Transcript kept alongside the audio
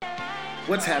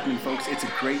What's happening, folks? It's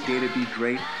a great day to be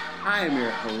great. I am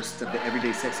your host of the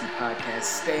Everyday Sexy Podcast,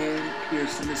 Stan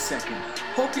Pearson II.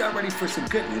 Hope y'all ready for some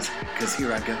goodness, because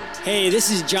here I go. Hey, this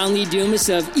is John Lee Dumas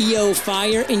of EO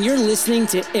Fire, and you're listening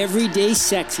to Everyday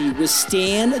Sexy with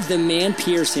Stan the Man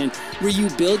Pearson, where you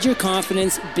build your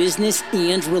confidence, business,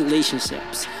 and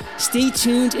relationships. Stay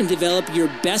tuned and develop your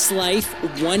best life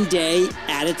one day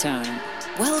at a time.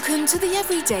 Welcome to the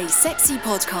Everyday Sexy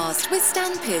Podcast with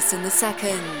Stan Pearson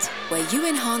II, where you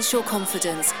enhance your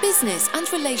confidence, business,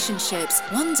 and relationships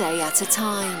one day at a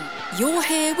time. You're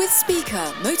here with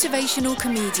speaker, motivational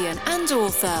comedian, and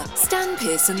author, Stan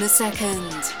Pearson II.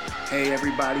 Hey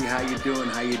everybody, how you doing?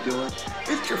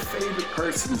 It's your favorite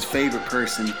person's favorite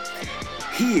person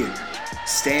here,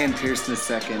 Stan Pearson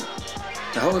II,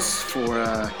 the host for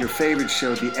your favorite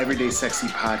show, the Everyday Sexy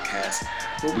Podcast,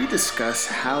 where we discuss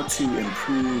how to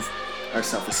improve our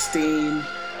self-esteem,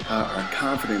 our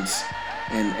confidence,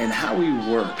 and how we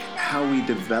work, how we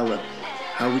develop,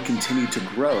 how we continue to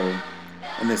grow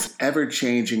in this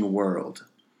ever-changing world.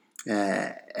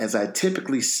 As I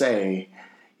typically say,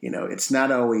 it's not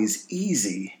always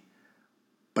easy,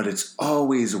 but it's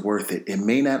always worth it. It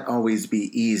may not always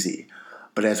be easy,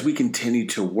 but as we continue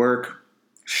to work,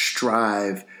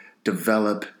 strive,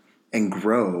 develop, and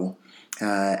grow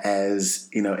as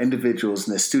individuals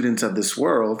and as students of this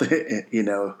world,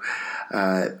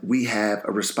 we have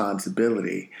a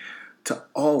responsibility to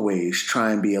always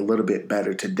try and be a little bit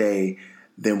better today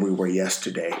than we were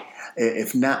yesterday.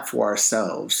 If not for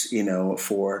ourselves,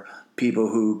 for people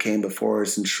who came before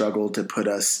us and struggled to put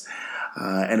us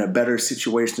in a better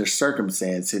situation or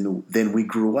circumstance than we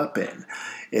grew up in.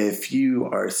 If you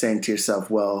are saying to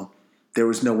yourself, well, there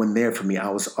was no one there for me, I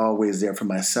was always there for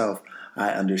myself, I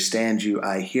understand you,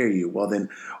 I hear you. Well, then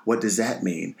what does that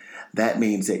mean? That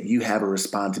means that you have a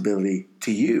responsibility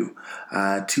to you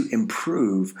to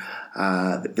improve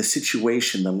the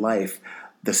situation, the life,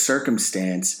 the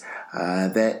circumstance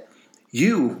that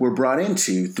you were brought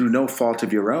into through no fault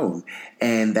of your own.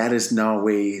 And that isn't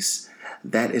always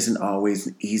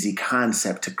an easy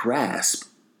concept to grasp,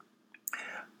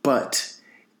 but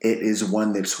it is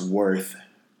one that's worth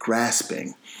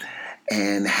grasping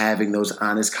and having those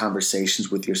honest conversations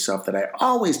with yourself that I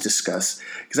always discuss,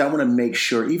 because I want to make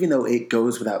sure, even though it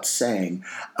goes without saying,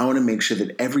 I want to make sure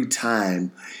that every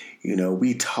time,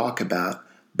 we talk about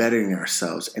bettering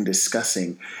ourselves and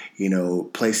discussing,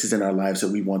 places in our lives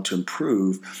that we want to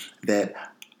improve, that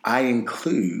I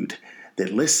include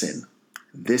that, listen,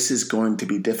 this is going to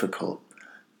be difficult.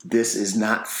 This is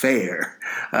not fair.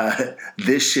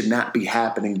 This should not be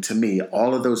happening to me.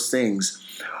 All of those things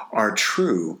are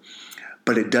true,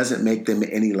 but it doesn't make them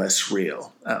any less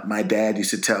real. My dad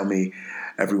used to tell me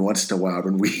every once in a while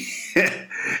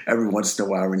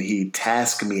when he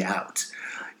tasked me out,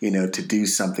 to do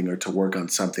something or to work on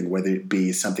something, whether it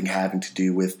be something having to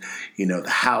do with, the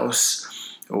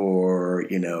house or,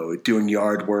 doing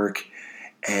yard work.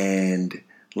 And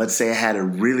let's say I had a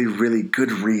really, really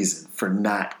good reason for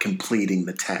not completing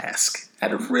the task. I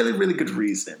had a really, really good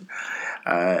reason.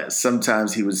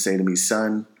 Sometimes he would say to me,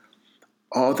 son,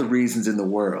 all the reasons in the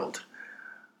world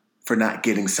for not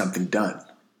getting something done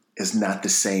is not the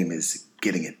same as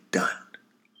getting it done.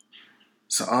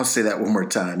 So I'll say that one more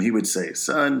time. He would say,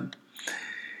 son,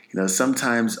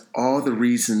 sometimes all the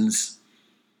reasons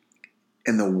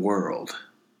in the world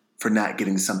for not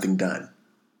getting something done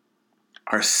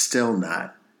are still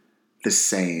not the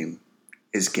same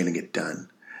as getting it done.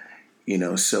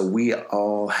 So we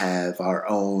all have our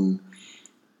own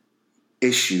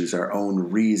issues, our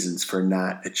own reasons for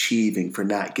not achieving, for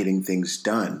not getting things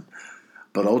done.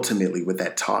 But ultimately, what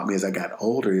that taught me as I got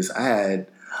older is I've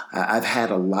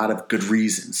had a lot of good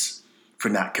reasons for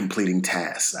not completing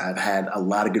tasks. I've had a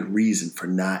lot of good reason for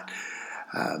not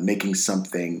making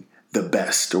something the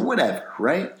best or whatever,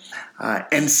 right?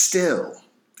 And still,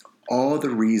 all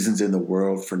the reasons in the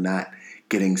world for not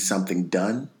getting something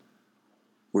done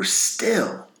were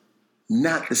still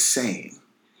not the same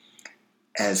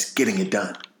as getting it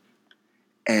done.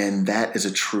 And that is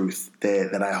a truth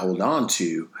that I hold on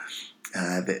to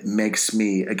that makes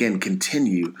me, again,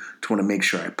 continue to want to make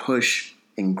sure I push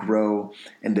and grow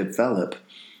and develop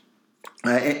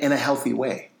in a healthy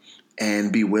way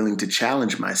and be willing to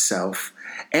challenge myself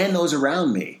and those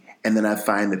around me And then I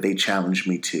find that they challenge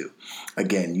me too.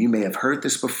 Again, you may have heard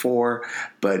this before,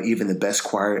 but even the best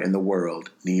choir in the world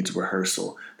needs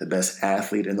rehearsal. The best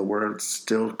athlete in the world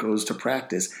still goes to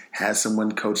practice, has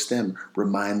someone coach them,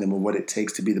 remind them of what it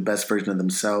takes to be the best version of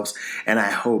themselves. And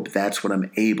I hope that's what I'm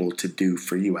able to do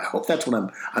for you. I hope that's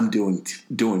what I'm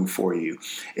doing for you,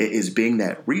 is being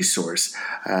that resource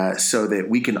so that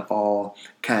we can all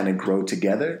kind of grow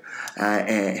together.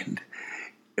 And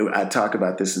I talk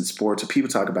about this in sports, or people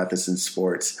talk about this in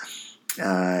sports.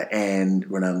 And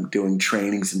when I'm doing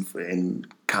trainings and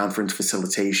conference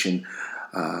facilitation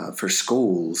for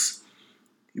schools,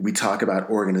 we talk about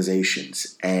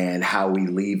organizations and how we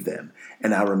leave them.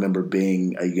 And I remember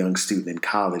being a young student in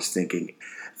college thinking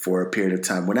for a period of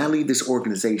time, when I leave this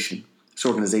organization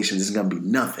isn't going to be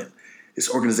nothing.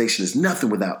 This organization is nothing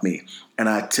without me. And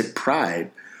I took pride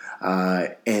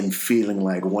in feeling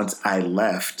like once I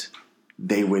left,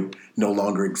 they would no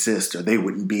longer exist, or they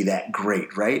wouldn't be that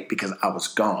great, right? Because I was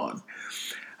gone.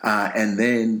 And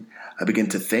then I began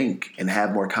to think and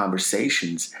have more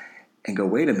conversations and go,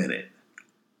 wait a minute.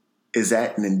 Is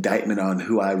that an indictment on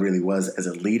who I really was as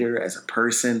a leader, as a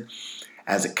person,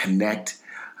 as a connect?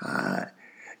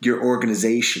 Your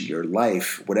organization, your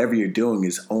life, whatever you're doing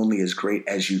is only as great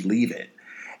as you leave it.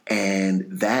 And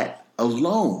that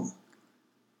alone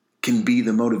can be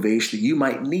the motivation that you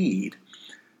might need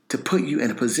to put you in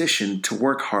a position to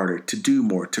work harder, to do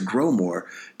more, to grow more,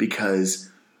 because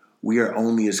we are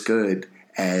only as good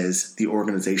as the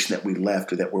organization that we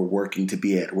left or that we're working to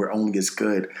be at. We're only as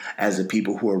good as the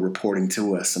people who are reporting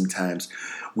to us sometimes.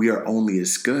 We are only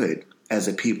as good as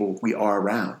the people we are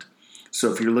around.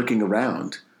 So if you're looking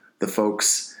around, the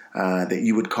folks that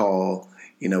you would call,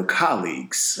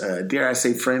 colleagues, dare I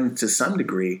say friends to some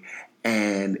degree,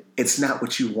 and it's not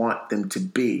what you want them to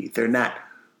be. They're not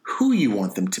who you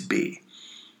want them to be.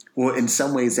 Well, in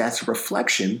some ways that's a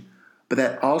reflection, but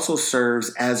that also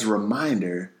serves as a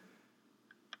reminder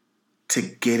to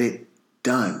get it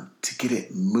done, to get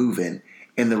it moving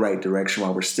in the right direction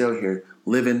while we're still here,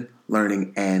 living,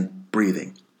 learning, and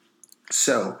breathing.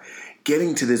 So,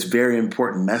 getting to this very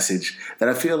important message that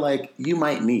I feel like you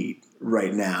might need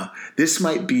right now. This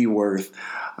might be worth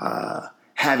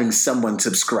having someone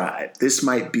subscribe. This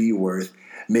might be worth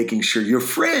making sure your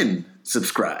friend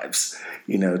subscribes,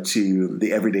 to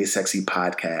the Everyday Sexy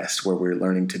podcast, where we're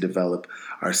learning to develop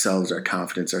ourselves, our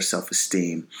confidence, our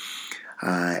self-esteem,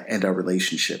 and our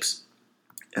relationships.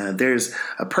 There's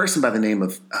a person by the name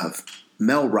of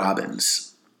Mel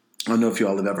Robbins. I don't know if you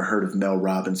all have ever heard of Mel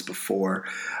Robbins before,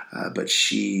 but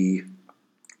she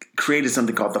created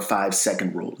something called the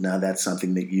 5-second rule. Now that's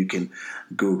something that you can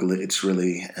Google it. It's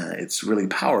really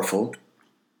powerful.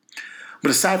 But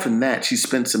aside from that, she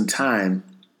spent some time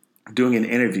doing an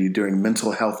interview during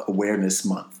Mental Health Awareness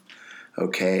Month.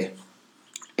 Okay,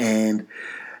 and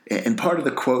part of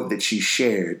the quote that she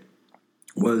shared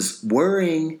was,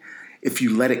 worrying, if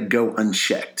you let it go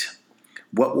unchecked,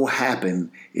 what will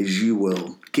happen is you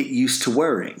will get used to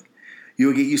worrying. You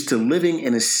will get used to living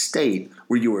in a state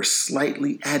where you are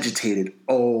slightly agitated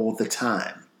all the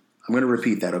time. I'm going to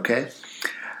repeat that, okay?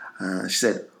 She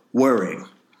said, worrying.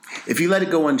 If you let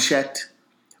it go unchecked,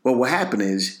 what will happen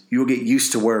is you will get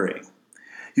used to worrying.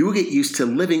 You will get used to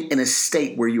living in a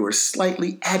state where you are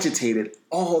slightly agitated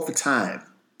all the time.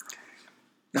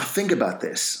 Now think about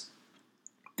this.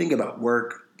 Think about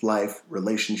work, life,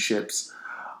 relationships,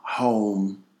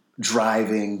 home,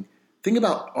 driving. Think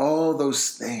about all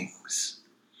those things.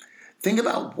 Think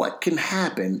about what can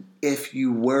happen if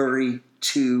you worry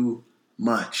too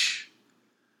much.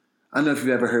 I don't know if you've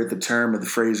ever heard the term or the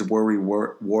phrase worry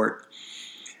wart.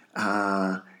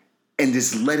 And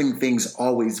just letting things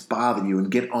always bother you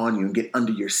and get on you and get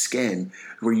under your skin,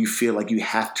 where you feel like you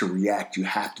have to react, you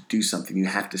have to do something, you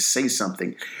have to say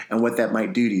something, and what that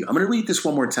might do to you. I'm going to read this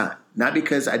one more time, not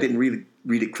because I didn't read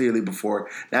it clearly before,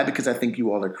 not because I think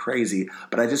you all are crazy,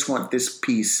 but I just want this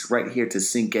piece right here to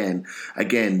sink in,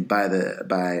 again, by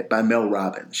Mel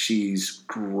Robbins. She's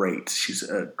great. She's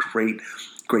a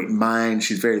great mind.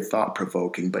 She's very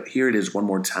thought-provoking, but here it is one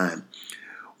more time.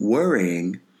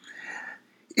 Worrying,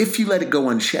 if you let it go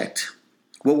unchecked,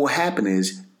 what will happen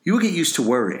is you will get used to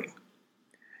worrying.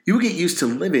 You will get used to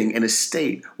living in a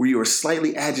state where you are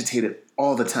slightly agitated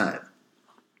all the time.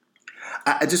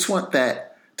 I just want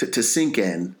that to sink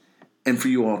in, and for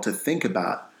you all to think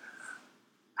about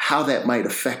how that might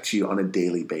affect you on a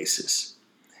daily basis.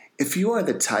 If you are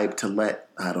the type to let,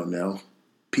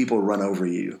 people run over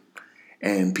you,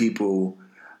 and people,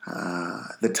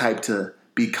 the type to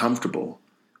be comfortable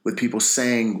with people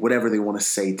saying whatever they want to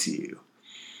say to you,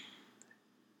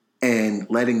 and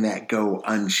letting that go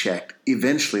unchecked,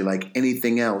 eventually, like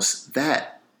anything else,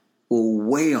 that will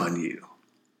weigh on you,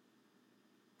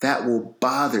 that will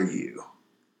bother you,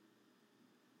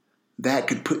 that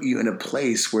could put you in a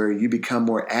place where you become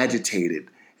more agitated,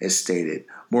 as stated,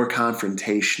 more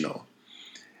confrontational.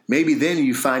 Maybe then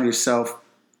you find yourself,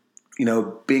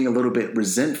 being a little bit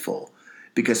resentful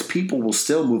because people will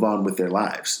still move on with their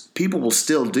lives. People will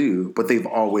still do what they've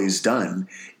always done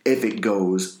if it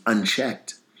goes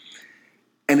unchecked.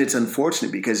 And it's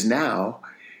unfortunate because now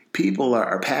people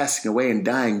are passing away and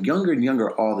dying younger and younger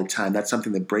all the time. That's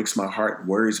something that breaks my heart and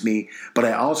worries me. But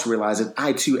I also realize that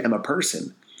I too am a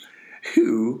person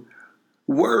who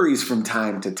worries from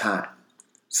time to time.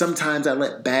 Sometimes I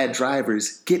let bad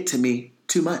drivers get to me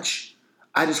too much.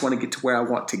 I just want to get to where I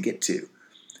want to get to.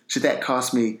 Should that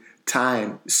cost me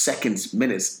time, seconds,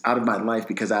 minutes out of my life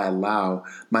because I allow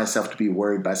myself to be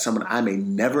worried by someone I may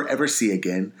never ever see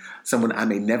again, someone I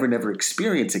may never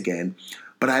experience again,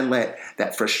 but I let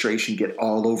that frustration get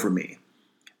all over me?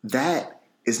 That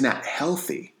is not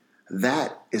healthy.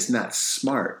 That is not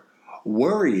smart.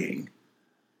 Worrying,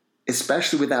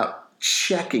 especially without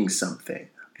checking something,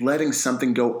 letting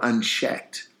something go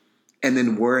unchecked, and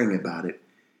then worrying about it,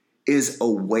 is a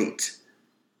weight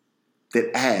that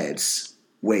adds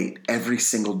weight every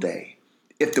single day.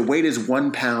 If the weight is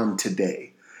 1 pound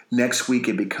today, next week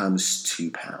it becomes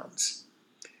 2 pounds.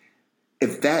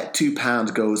 If that 2 pounds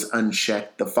goes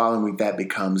unchecked, the following week that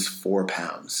becomes 4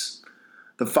 pounds.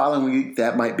 The following week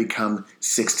that might become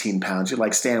 16 pounds. You're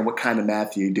like, Stan, what kind of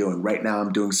math are you doing? Right now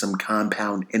I'm doing some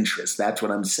compound interest. That's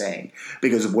what I'm saying.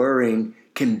 Because worrying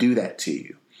can do that to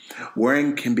you.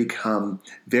 Worrying can become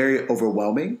very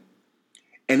overwhelming,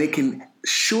 and it can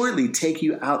surely take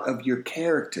you out of your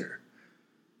character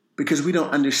because we don't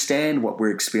understand what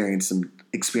we're experiencing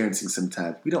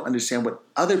sometimes. We don't understand what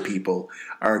other people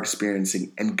are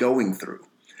experiencing and going through.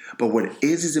 But what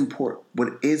is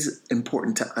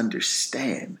important to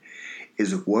understand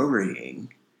is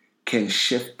worrying can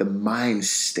shift the mind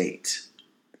state.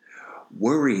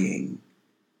 Worrying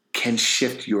can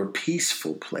shift your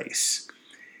peaceful place.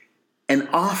 And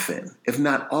often, if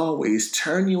not always,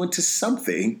 turn you into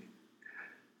something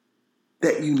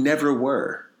that you never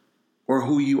were or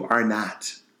who you are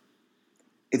not.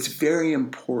 It's very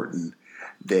important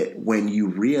that when you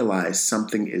realize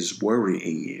something is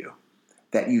worrying you,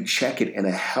 that you check it in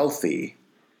a healthy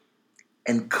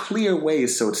and clear way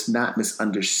so it's not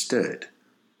misunderstood.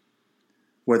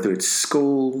 Whether it's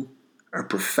school, a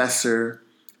professor,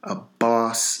 a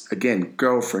boss, again,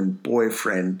 girlfriend,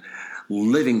 boyfriend,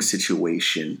 living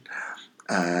situation,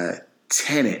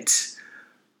 tenant,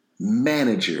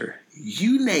 manager,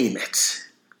 you name it.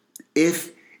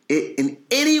 If it in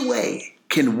any way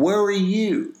can worry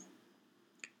you,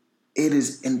 it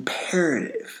is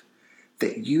imperative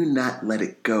that you not let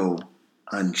it go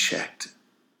unchecked.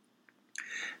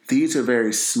 These are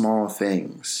very small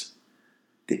things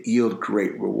that yield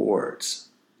great rewards.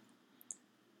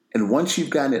 And once you've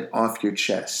gotten it off your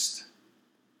chest,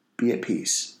 be at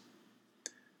peace.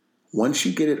 Once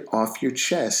you get it off your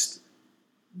chest,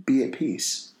 be at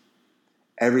peace.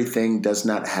 Everything does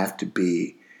not have to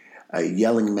be a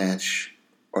yelling match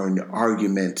or an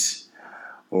argument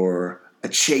or a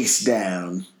chase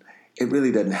down. It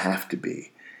really doesn't have to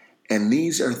be. And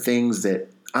these are things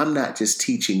that I'm not just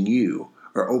teaching you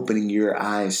or opening your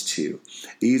eyes to.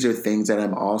 These are things that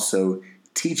I'm also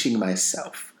teaching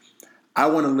myself. I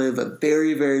want to live a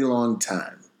very, very long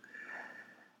time.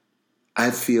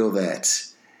 I feel that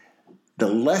the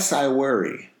less I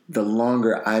worry, the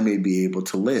longer I may be able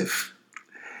to live.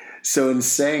 So in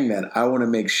saying that, I want to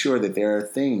make sure that there are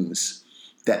things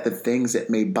that the things that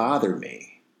may bother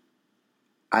me,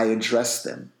 I address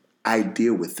them. I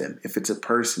deal with them. If it's a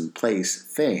person, place,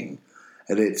 thing,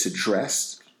 that it's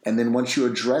addressed. And then once you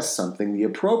address something the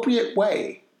appropriate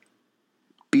way,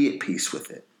 be at peace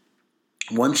with it.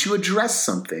 Once you address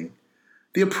something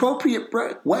the appropriate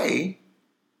way,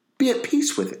 be at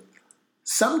peace with it.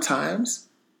 Sometimes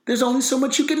there's only so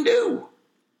much you can do.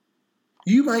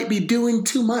 You might be doing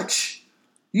too much.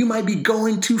 You might be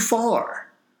going too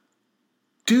far.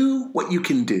 Do what you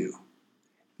can do.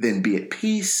 Then be at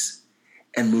peace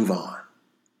and move on.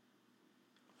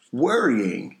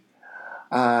 Worrying,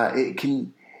 it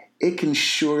can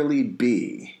surely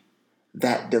be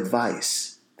that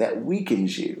device that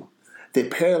weakens you, that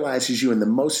paralyzes you in the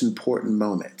most important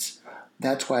moments.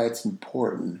 That's why it's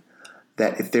important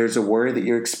that if there's a worry that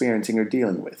you're experiencing or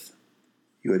dealing with,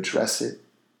 you address it,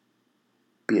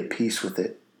 be at peace with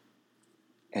it,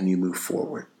 and you move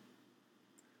forward.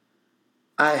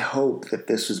 I hope that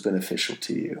this was beneficial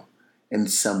to you in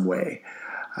some way.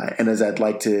 And as I'd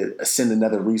like to send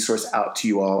another resource out to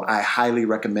you all, I highly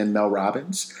recommend Mel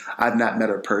Robbins. I've not met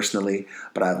her personally,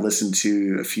 but I've listened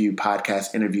to a few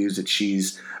podcast interviews that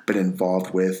she's been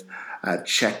involved with. I've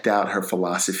checked out her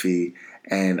philosophy,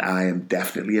 and I am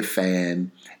definitely a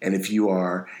fan. And if you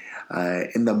are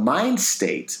in the mind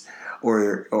state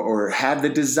or have the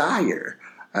desire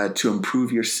to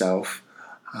improve yourself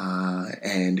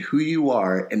and who you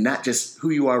are, and not just who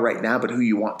you are right now, but who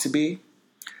you want to be,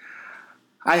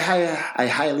 I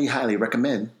highly, highly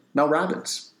recommend Mel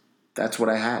Robbins. That's what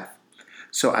I have.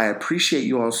 So I appreciate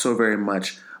you all so very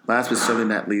much. Last but certainly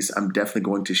not least, I'm definitely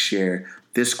going to share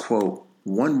this quote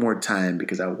one more time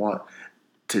because I want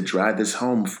to drive this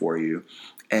home for you.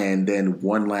 And then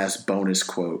one last bonus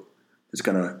quote is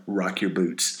going to rock your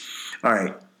boots. All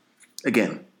right.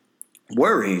 Again,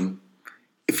 worrying,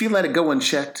 if you let it go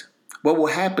unchecked, what will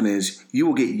happen is you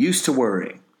will get used to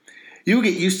worrying. You will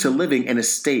get used to living in a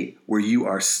state where you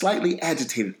are slightly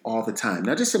agitated all the time.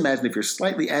 Now just imagine if you're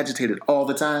slightly agitated all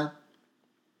the time,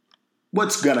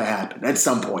 what's going to happen at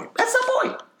some point? At some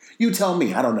point. You tell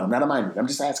me. I don't know. I'm not a mind reader. I'm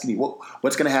just asking you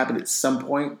what's going to happen at some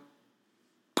point.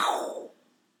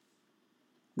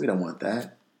 We don't want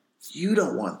that. You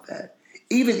don't want that.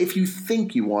 Even if you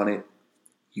think you want it,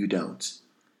 you don't.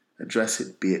 Address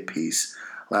it. Be at peace.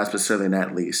 Last but certainly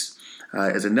not least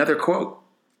is another quote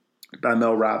by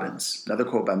Mel Robbins. Another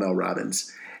quote by Mel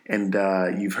Robbins. And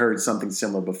you've heard something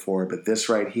similar before, but this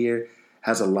right here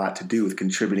has a lot to do with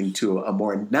contributing to a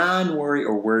more non-worry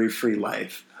or worry-free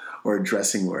life or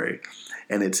addressing worry.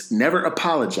 And it's never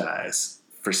apologize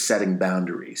for setting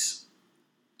boundaries.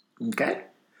 Okay?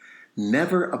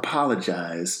 Never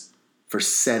apologize for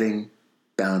setting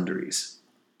boundaries.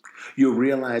 You'll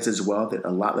realize as well that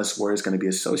a lot less worry is going to be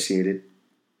associated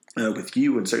with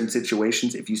you in certain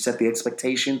situations if you set the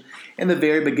expectation in the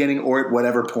very beginning or at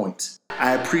whatever point.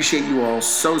 I appreciate you all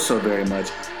so very much.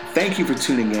 Thank you for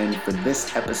tuning in for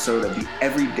this episode of the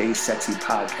Everyday Sexy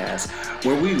Podcast,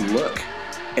 where we look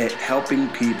at helping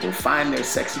people find their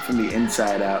sexy from the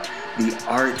inside out, the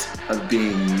art of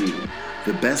being you,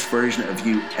 the best version of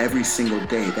you every single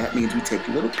day. That means we take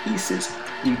little pieces,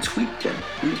 we tweak them,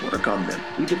 we work on them,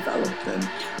 we develop them,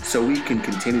 so we can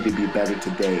continue to be better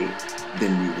today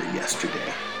than we were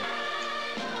yesterday.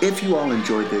 If you all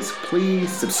enjoyed this,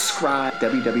 please subscribe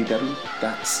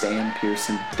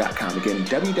www.stanpearson.com. Again,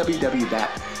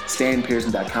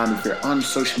 www.stanpearson.com. If you're on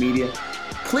social media,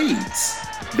 please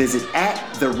visit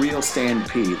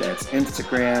 @TheRealStanP. That's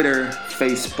Instagram, Twitter,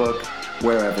 Facebook,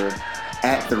 wherever,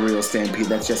 @TheRealStanP.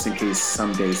 That's just in case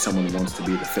someday someone wants to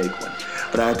be the fake one.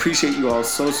 But I appreciate you all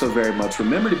so very much.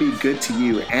 Remember to be good to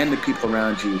you and the people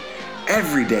around you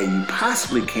every day you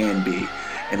possibly can be.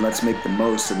 And let's make the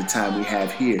most of the time we have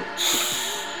here.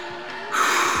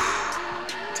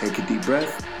 Take a deep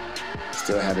breath.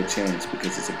 Still have a chance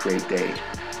because it's a great day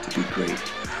to be great.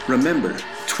 Remember,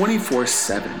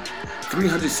 24/7,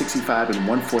 365 and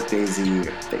 1/4 days a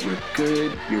year, that you're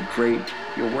good, you're great,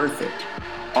 you're worth it.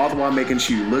 All the while making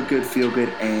sure you look good, feel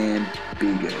good, and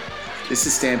be good. This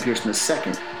is Stan Pearson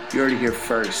II. You heard it here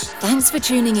first. Thanks for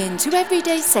tuning in to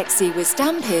Everyday Sexy with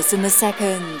Stan Pearson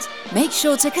II. Make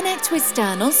sure to connect with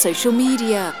Stan on social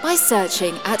media by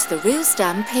searching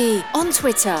 @TheRealStanP on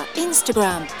Twitter,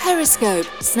 Instagram, Periscope,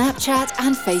 Snapchat,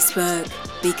 and Facebook.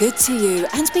 Be good to you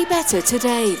and be better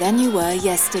today than you were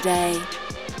yesterday.